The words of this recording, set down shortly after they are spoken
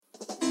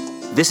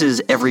This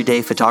is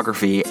Everyday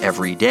Photography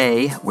Every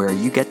Day, where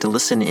you get to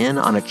listen in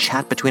on a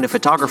chat between a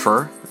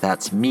photographer,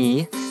 that's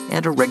me,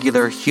 and a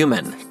regular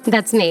human.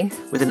 That's me.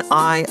 With an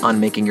eye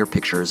on making your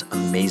pictures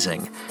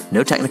amazing.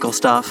 No technical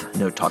stuff,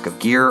 no talk of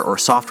gear or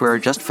software,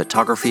 just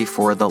photography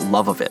for the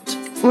love of it.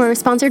 We're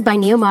sponsored by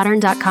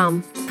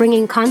neomodern.com,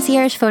 bringing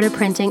concierge photo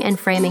printing and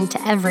framing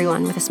to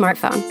everyone with a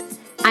smartphone.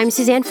 I'm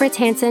Suzanne Fritz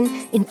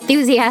Hansen,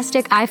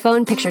 enthusiastic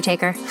iPhone picture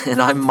taker. And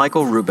I'm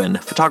Michael Rubin,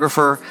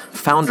 photographer,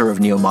 founder of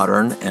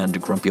NeoModern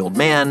and Grumpy Old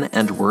Man,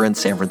 and we're in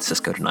San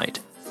Francisco tonight.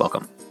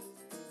 Welcome.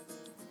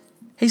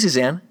 Hey,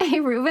 Suzanne. Hey,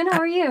 Rubin, how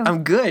are you?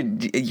 I'm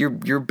good.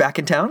 You're back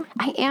in town?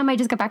 I am. I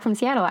just got back from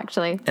Seattle,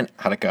 actually. And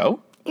how'd it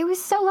go? It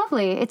was so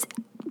lovely. It's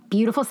a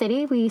beautiful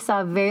city. We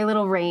saw very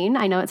little rain.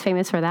 I know it's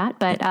famous for that,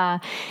 but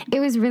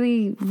it was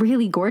really,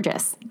 really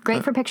gorgeous.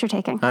 Great for picture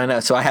taking. I know.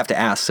 So I have to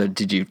ask, so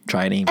did you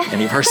try any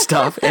of her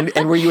stuff? And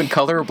were you in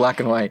color or black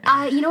and white?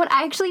 You know what?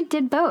 I actually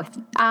did both,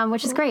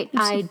 which is great.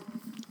 I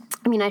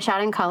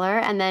shot in color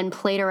and then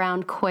played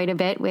around quite a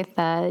bit with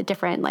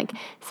different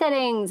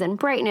settings and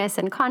brightness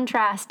and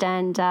contrast,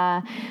 and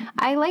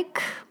I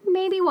like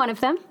maybe one of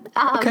them.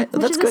 Okay,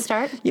 which that's is good. A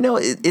start. You know,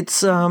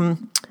 it's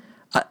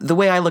the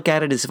way I look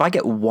at it is if I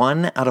get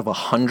 1 out of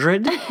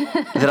 100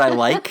 that I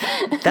like,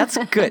 that's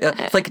good.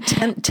 Like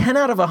 10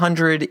 out of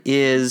 100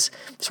 is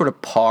sort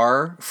of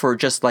par for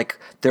just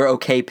they're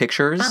okay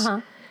pictures.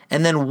 Uh-huh.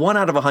 And then 1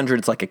 out of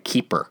 100 is like a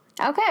keeper.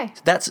 Okay.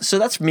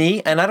 That's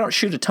me, and I don't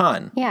shoot a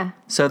ton. Yeah.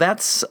 So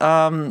that's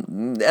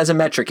as a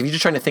metric. If you're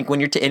just trying to think when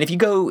you're and if you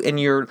go and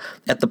you're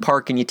at the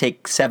park and you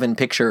take 7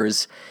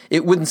 pictures,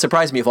 it wouldn't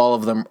surprise me if all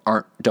of them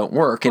don't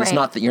work. And It's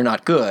not that you're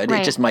not good.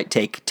 Right. It just might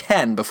take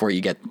 10 before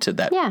you get to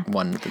that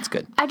one that's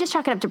good. I just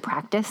chalk it up to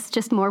practice.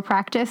 Just more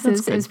practice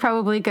is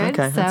probably good.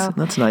 Okay, so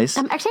that's nice.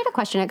 Actually, I had a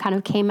question. It kind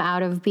of came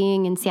out of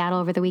being in Seattle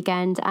over the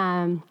weekend.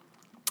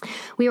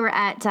 We were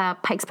at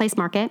Pike's Place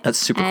Market. That's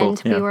super cool.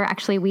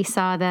 And we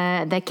saw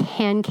the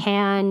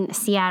Can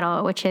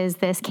Seattle, which is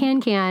this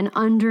can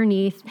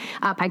underneath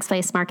Pike's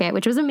Place Market,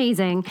 which was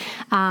amazing.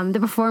 The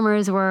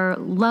performers were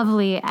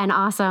lovely and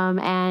awesome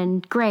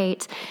and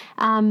great.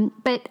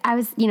 But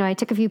I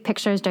took a few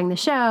pictures during the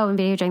show and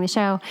video during the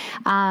show.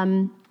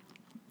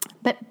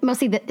 But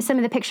mostly some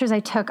of the pictures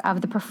I took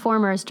of the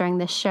performers during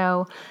the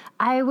show,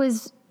 I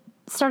was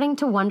starting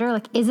to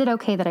wonder, is it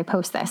okay that I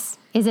post this?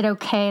 Is it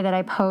okay that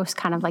I post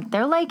kind of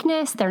their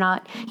likeness? They're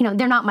not,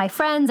 they're not my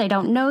friends. I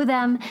don't know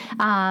them.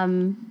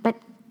 But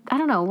I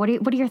don't know. What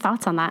are your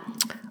thoughts on that?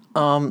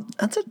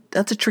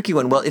 That's a tricky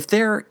one. Well,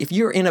 if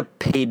you're in a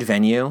paid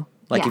venue,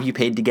 if you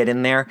paid to get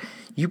in there,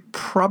 you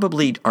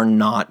probably are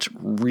not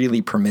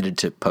really permitted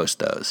to post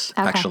those.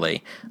 Okay.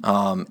 Actually,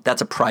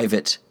 that's a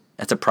private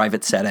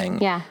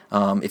setting. Yeah.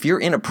 If you're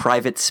in a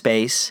private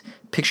space,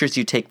 pictures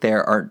you take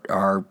there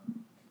are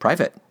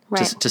private.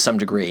 Right. To some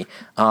degree.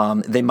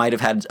 They might have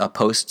had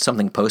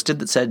something posted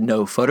that said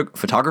no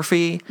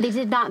photography. They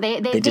did not.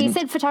 They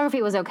said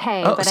photography was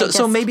okay. Oh,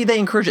 so maybe they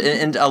encourage it.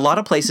 And a lot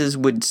of places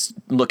would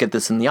look at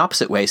this in the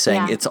opposite way,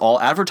 saying it's all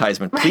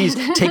advertisement. Please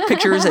take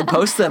pictures and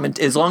post them. And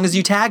as long as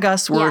you tag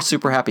us, we're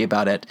super happy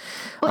about it.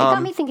 Well, it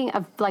got me thinking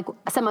of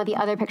some of the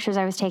other pictures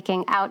I was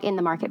taking out in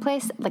the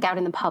marketplace, out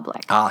in the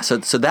public.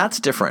 So that's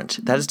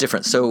different. That is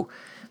different.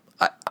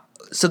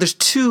 So there's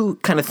two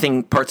kind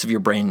of parts of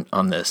your brain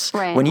on this.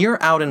 Right. When you're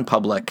out in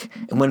public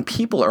and when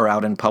people are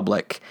out in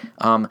public,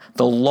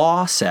 the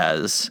law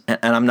says,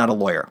 and I'm not a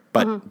lawyer,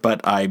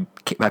 but I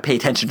pay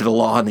attention to the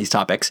law on these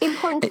topics.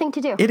 Important thing to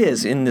do. It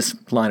is in this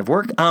line of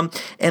work.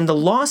 And the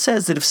law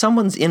says that if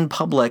someone's in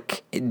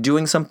public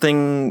doing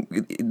something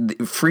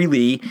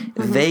freely,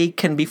 they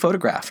can be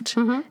photographed.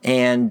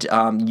 And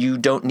you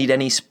don't need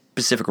any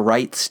specific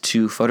rights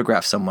to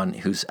photograph someone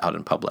who's out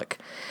in public.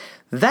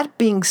 That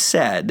being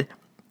said,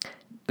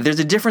 there's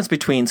a difference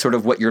between sort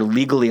of what you're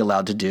legally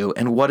allowed to do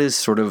and what is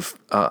sort of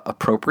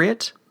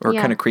appropriate or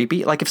kind of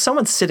creepy. If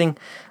someone's sitting,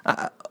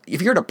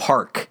 if you're at a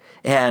park,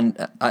 and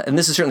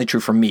this is certainly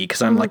true for me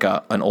because I'm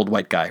an old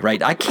white guy,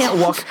 right? I can't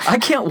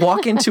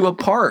walk into a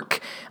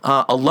park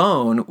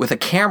alone with a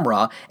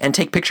camera and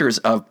take pictures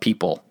of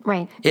people.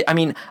 Right.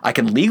 I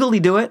can legally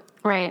do it.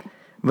 Right.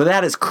 But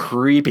that is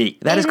creepy.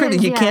 That is creepy.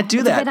 You can't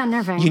do that. It's a bit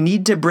unnerving. You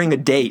need to bring a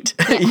date.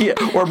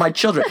 Or my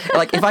children.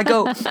 If I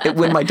go,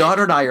 when my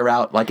daughter and I are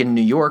out, in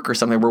New York or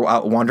something, we're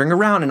out wandering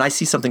around and I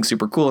see something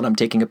super cool and I'm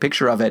taking a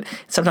picture of it.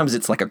 Sometimes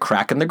it's a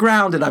crack in the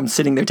ground and I'm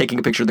sitting there taking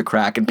a picture of the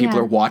crack and people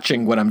are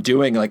watching what I'm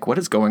doing. What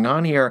is going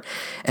on here?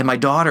 And my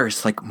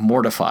daughter's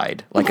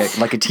mortified, like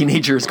a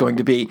teenager is going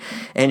to be.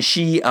 And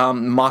she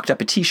mocked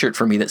up a T-shirt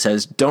for me that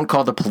says, "Don't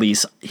call the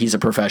police. He's a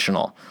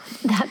professional."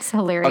 That's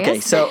hilarious. Okay,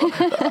 so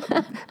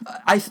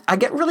I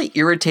get really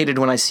irritated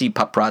when I see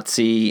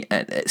paparazzi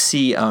and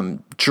see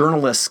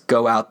journalists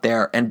go out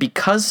there, and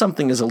because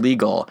something is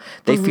illegal,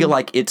 they feel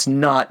like it's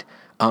not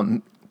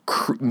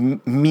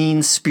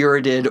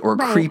mean-spirited or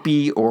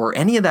creepy or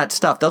any of that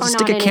stuff. They'll just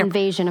stick a camera.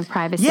 Invasion of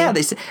privacy. Yeah,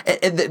 they say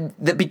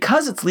that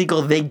because it's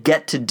legal, they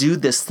get to do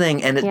this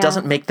thing, and it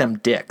doesn't make them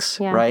dicks,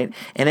 right?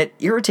 And it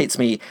irritates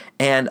me.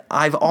 And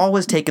I've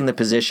always taken the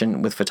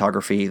position with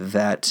photography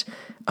that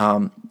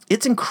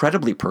it's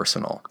incredibly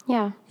personal.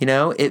 Yeah. You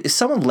know, if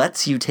someone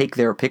lets you take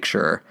their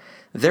picture,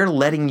 they're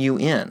letting you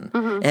in.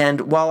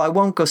 And while I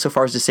won't go so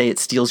far as to say it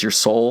steals your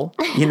soul,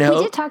 you know.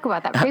 We did talk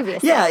about that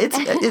previously. Yeah,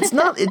 it's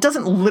not, it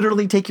doesn't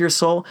literally take your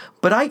soul,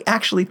 but I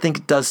actually think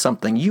it does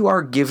something. You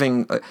are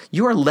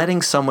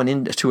letting someone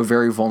into a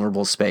very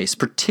vulnerable space,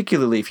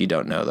 particularly if you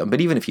don't know them,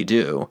 but even if you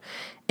do.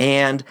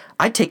 And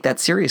I take that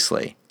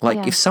seriously.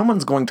 Like, if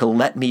someone's going to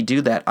let me do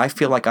that, I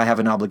feel like I have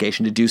an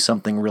obligation to do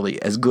something really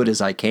as good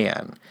as I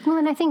can. Well,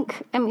 and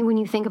I mean, when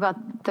you think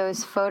about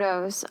those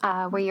photos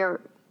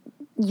where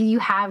you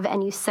have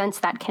and you sense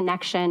that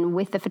connection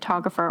with the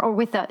photographer or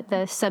with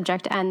the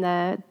subject and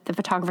the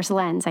photographer's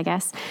lens, I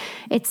guess.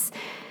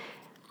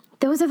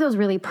 Those are those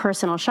really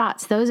personal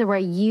shots. Those are where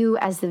you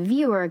as the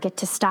viewer get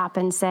to stop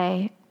and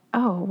say,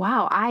 oh,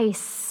 wow, I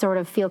sort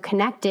of feel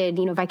connected,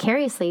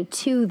 vicariously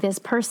to this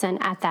person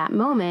at that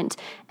moment.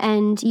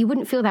 And you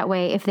wouldn't feel that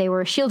way if they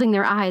were shielding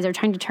their eyes or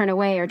trying to turn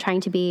away or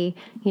trying to be,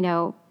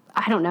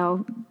 I don't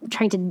know,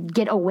 trying to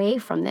get away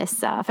from this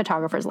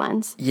photographer's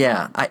lens.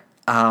 Yeah,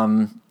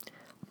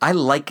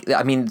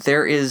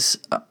 there is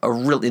a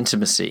real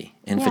intimacy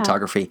in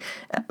photography.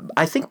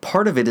 I think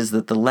part of it is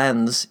that the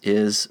lens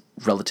is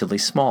relatively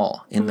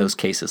small in those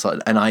cases. An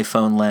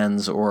iPhone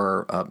lens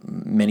or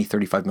many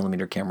 35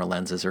 millimeter camera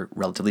lenses are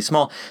relatively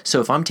small.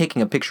 So if I'm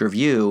taking a picture of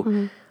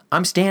you,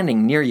 I'm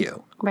standing near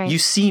you. Right. You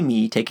see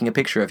me taking a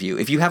picture of you.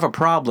 If you have a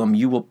problem,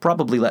 you will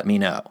probably let me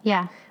know.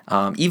 Yeah.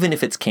 Even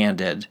if it's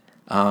candid.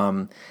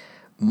 I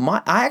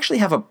actually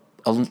have a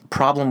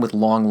problem with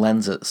long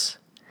lenses.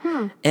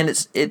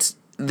 And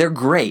they're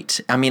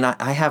great. I mean,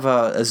 I have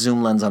a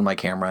zoom lens on my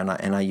camera,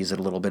 and I use it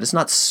a little bit. It's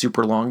not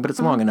super long, but it's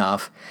long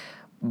enough.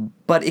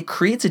 But it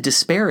creates a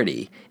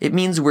disparity. It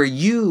means where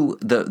you,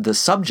 the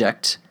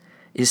subject,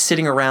 is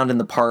sitting around in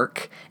the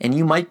park, and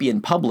you might be in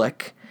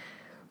public.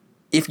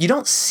 If you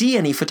don't see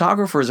any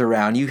photographers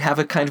around, you have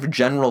a kind of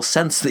general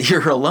sense that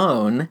you're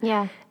alone.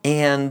 Yeah.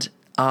 And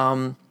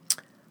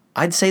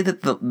I'd say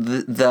that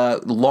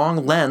the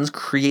long lens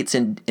creates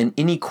an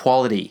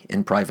inequality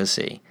in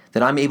privacy,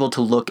 that I'm able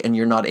to look and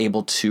you're not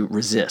able to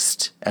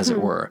resist, as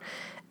it were.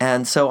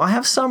 And so I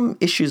have some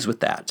issues with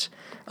that.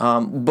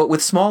 But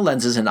with small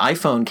lenses and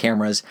iPhone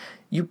cameras,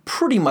 you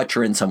pretty much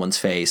are in someone's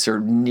face,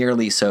 or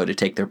nearly so, to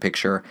take their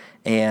picture.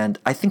 And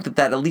I think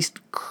that at least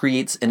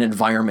creates an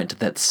environment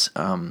that's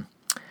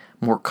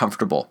more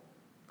comfortable,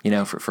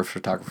 for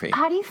photography.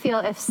 How do you feel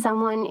if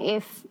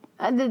someone,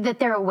 that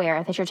they're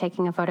aware that you're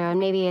taking a photo, and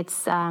maybe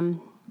it's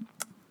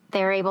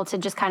they're able to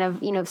just kind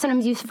of,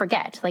 sometimes you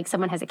forget, like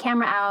someone has a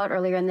camera out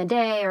earlier in the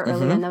day or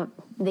earlier in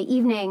the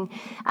evening,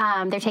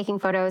 they're taking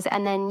photos,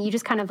 and then you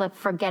just kind of like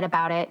forget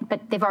about it,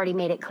 but they've already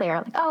made it clear,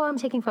 like, oh, I'm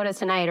taking photos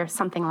tonight, or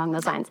something along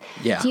those lines.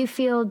 Yeah. Do you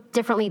feel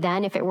differently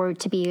then if it were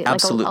to be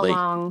like a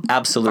long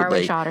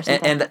faraway shot or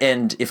something?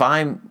 And if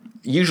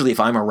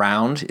I'm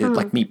around,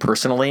 like me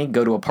personally,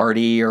 go to a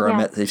party or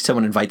if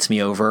someone invites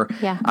me over,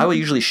 I will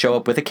usually show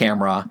up with a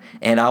camera,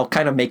 and I'll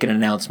kind of make an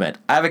announcement.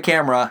 I have a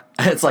camera.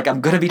 It's like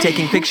I'm going to be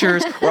taking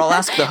pictures, or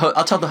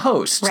I'll tell the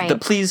host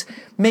that please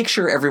make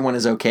sure everyone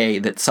is okay,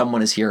 that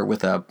someone is here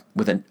with a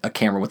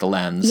camera with a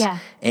lens. Yeah.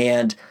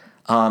 And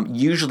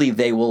usually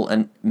they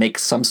will make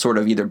some sort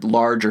of either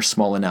large or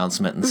small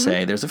announcement and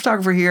say, there's a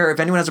photographer here. If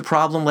anyone has a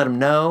problem, let them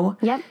know.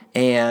 Yep.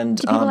 And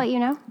do people let you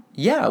know?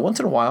 Yeah, once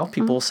in a while,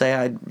 people say,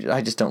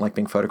 I just don't like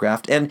being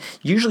photographed. And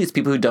usually it's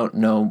people who don't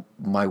know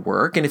my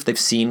work. And if they've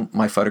seen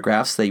my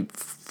photographs, they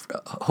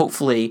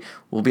hopefully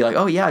will be like,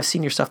 oh, yeah, I've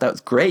seen your stuff. That was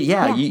great.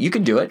 Yeah. You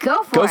can do it.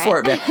 Go for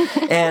it. Man.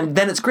 And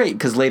then it's great,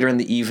 because later in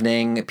the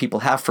evening, people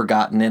have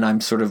forgotten, and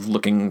I'm sort of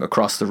looking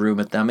across the room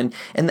at them.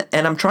 And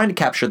I'm trying to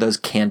capture those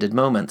candid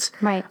moments.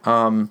 Right.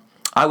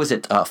 I was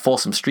at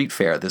Folsom Street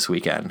Fair this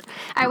weekend.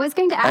 I was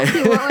going to ask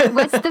you,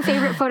 what's the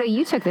favorite photo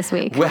you took this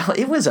week? Well,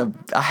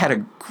 I had a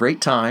great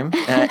time.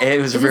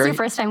 It was Is this your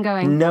first time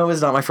going? No,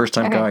 it's not my first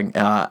time going.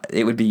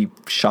 It would be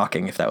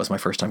shocking if that was my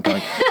first time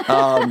going.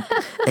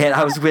 And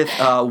I was with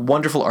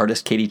wonderful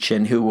artist Katie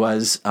Chin, who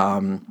was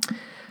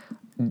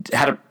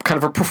had a kind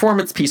of a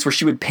performance piece where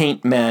she would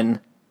paint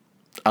men.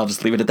 I'll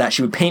just leave it at that.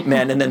 She would paint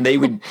men, and then they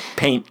would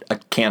paint a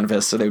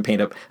canvas, so they would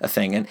paint a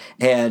thing,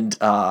 and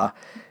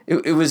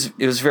it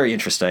was very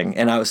interesting.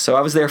 And I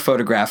was there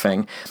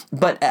photographing.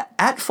 But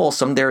at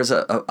Folsom, there is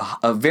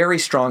a very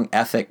strong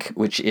ethic,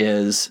 which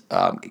is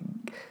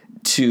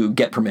to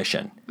get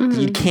permission.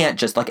 You can't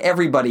just, like,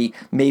 everybody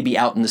may be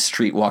out in the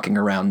street walking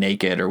around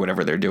naked or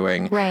whatever they're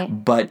doing, right,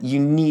 but you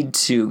need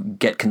to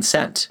get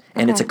consent,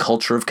 and it's a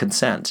culture of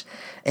consent.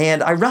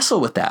 And I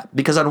wrestle with that,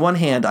 because on one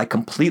hand, I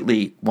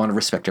completely want to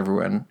respect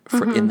everyone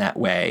in that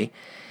way.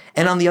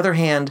 And on the other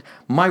hand,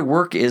 my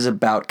work is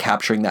about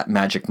capturing that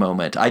magic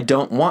moment. I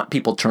don't want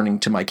people turning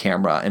to my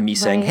camera and me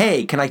saying,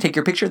 hey, can I take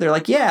your picture? They're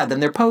like, yeah, then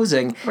they're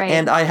posing,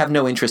 and I have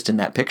no interest in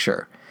that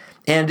picture.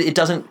 And it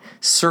doesn't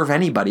serve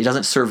anybody. It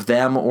doesn't serve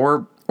them,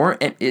 or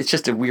it's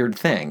just a weird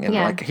thing. And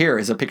like, here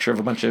is a picture of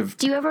a bunch of...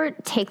 Do you ever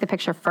take the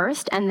picture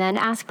first and then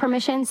ask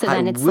permission? So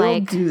then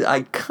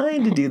I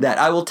kind of do that.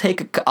 I'll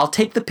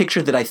take the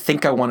picture that I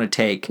think I want to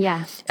take.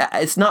 Yeah.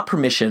 It's not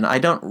permission. I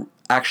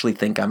actually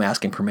think I'm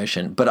asking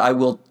permission, but I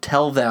will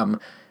tell them.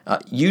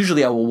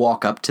 Usually I will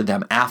walk up to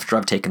them after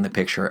I've taken the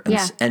picture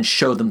and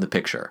show them the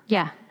picture.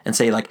 Yeah. And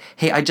say like,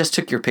 hey, I just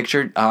took your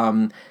picture.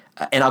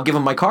 And I'll give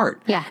them my card.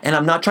 Yeah. And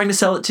I'm not trying to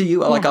sell it to you.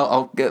 Like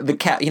the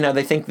cat,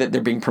 they think that they're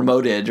being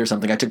promoted or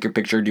something. I took your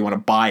picture. Do you want to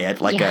buy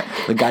it? Like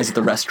the guys at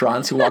the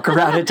restaurants who walk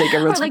around and take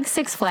everyone's. Or like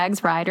Six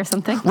Flags ride or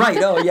something. Right.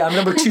 Oh yeah. I'm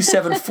number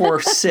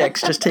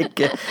 2746. Just take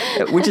it,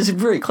 which is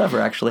very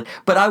clever actually.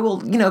 But I will,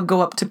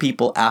 go up to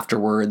people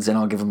afterwards and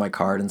I'll give them my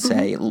card and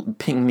say,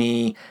 ping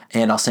me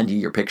and I'll send you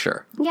your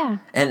picture. Yeah.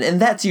 And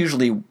that's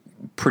usually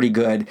pretty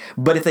good.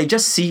 But if they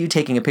just see you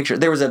taking a picture,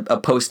 there was a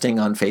posting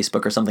on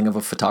Facebook or something of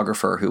a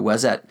photographer who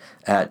was at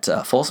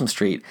Folsom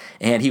Street,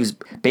 and he was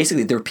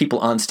basically, there were people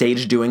on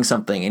stage doing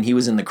something, and he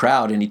was in the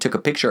crowd, and he took a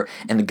picture,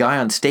 and the guy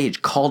on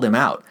stage called him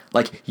out,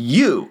 like,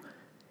 you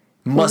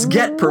must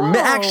get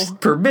permission.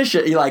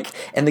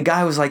 And the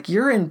guy was like,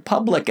 you're in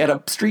public at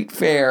a street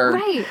fair.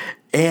 Right.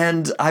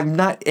 And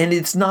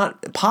it's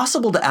not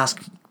possible to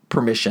ask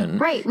permission.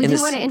 Right. We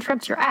didn't want to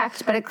interrupt your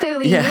act, but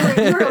clearly you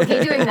were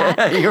okay doing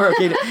that. You were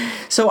okay.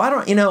 So I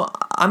don't,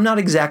 I'm not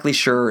exactly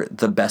sure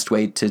the best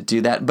way to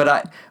do that, but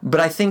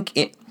I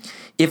think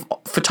if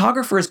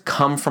photographers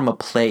come from a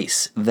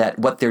place that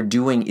what they're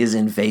doing is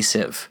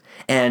invasive,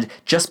 and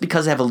just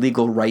because they have a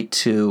legal right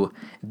to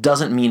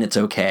doesn't mean it's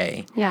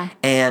okay. Yeah.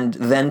 And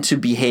then to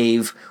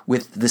behave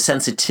with the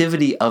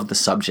sensitivity of the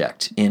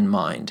subject in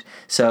mind.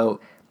 So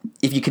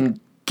if you can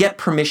get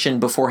permission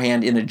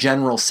beforehand in a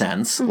general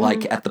sense,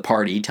 like at the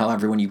party, tell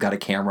everyone you've got a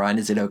camera and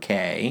is it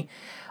okay?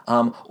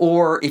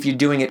 Or if you're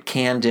doing it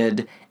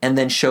candid and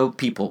then show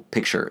people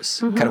pictures,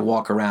 kind of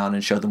walk around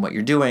and show them what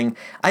you're doing.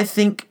 I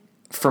think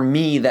for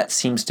me that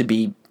seems to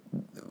be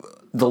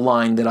the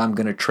line that I'm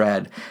going to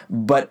tread.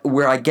 But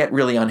where I get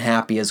really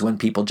unhappy is when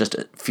people just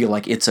feel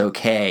like it's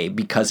okay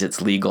because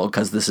it's legal,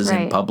 because this is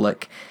in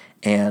public,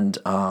 and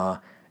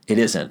it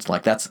isn't.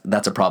 Like that's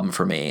a problem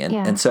for me.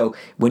 And so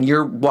when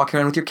you're walking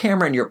around with your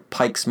camera and you're at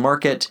Pike's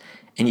Market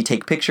and you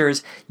take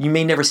pictures, you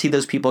may never see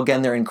those people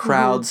again. They're in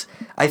crowds.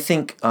 I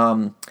think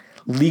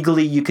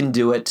legally you can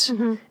do it.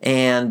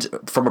 And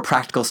from a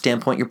practical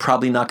standpoint, you're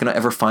probably not going to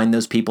ever find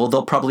those people.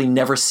 They'll probably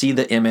never see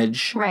the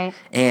image. Right.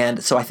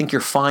 And so I think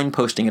you're fine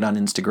posting it on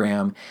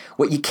Instagram.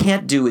 What you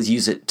can't do is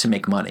use it to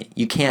make money.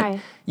 You can't.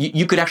 Right.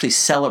 You could actually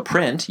sell a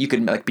print. You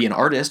could be an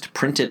artist,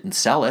 print it and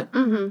sell it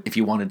if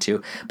you wanted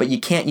to. But you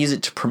can't use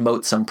it to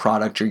promote some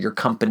product or your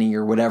company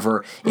or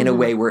whatever in a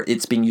way where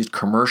it's being used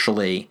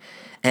commercially.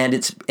 And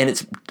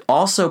it's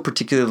also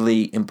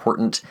particularly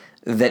important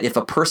that if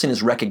a person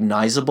is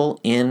recognizable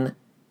in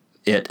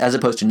it, as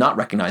opposed to not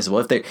recognizable,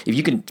 if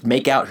you can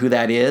make out who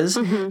that is,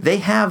 they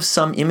have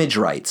some image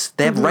rights.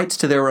 They have rights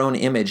to their own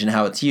image and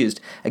how it's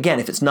used. Again,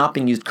 if it's not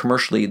being used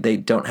commercially, they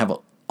don't have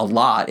a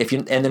lot.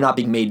 And they're not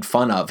being made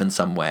fun of in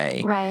some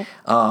way. Right.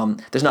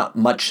 There's not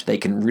much they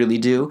can really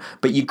do.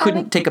 But you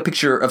couldn't take a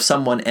picture of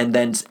someone and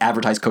then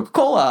advertise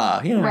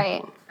Coca-Cola.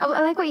 Right.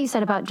 I like what you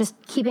said about just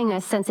keeping a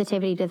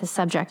sensitivity to the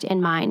subject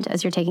in mind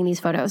as you're taking these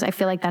photos. I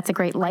feel like that's a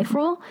great life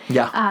rule.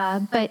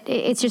 Yeah. But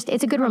it's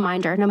a good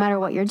reminder, no matter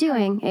what you're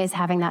doing, is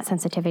having that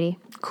sensitivity.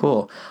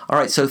 Cool. All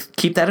right. So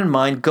keep that in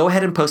mind. Go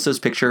ahead and post those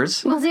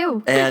pictures. Will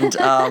do. And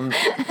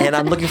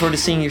I'm looking forward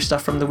to seeing your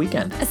stuff from the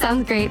weekend.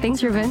 Sounds great.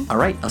 Thanks, Ruben. All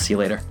right. I'll see you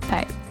later.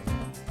 Bye.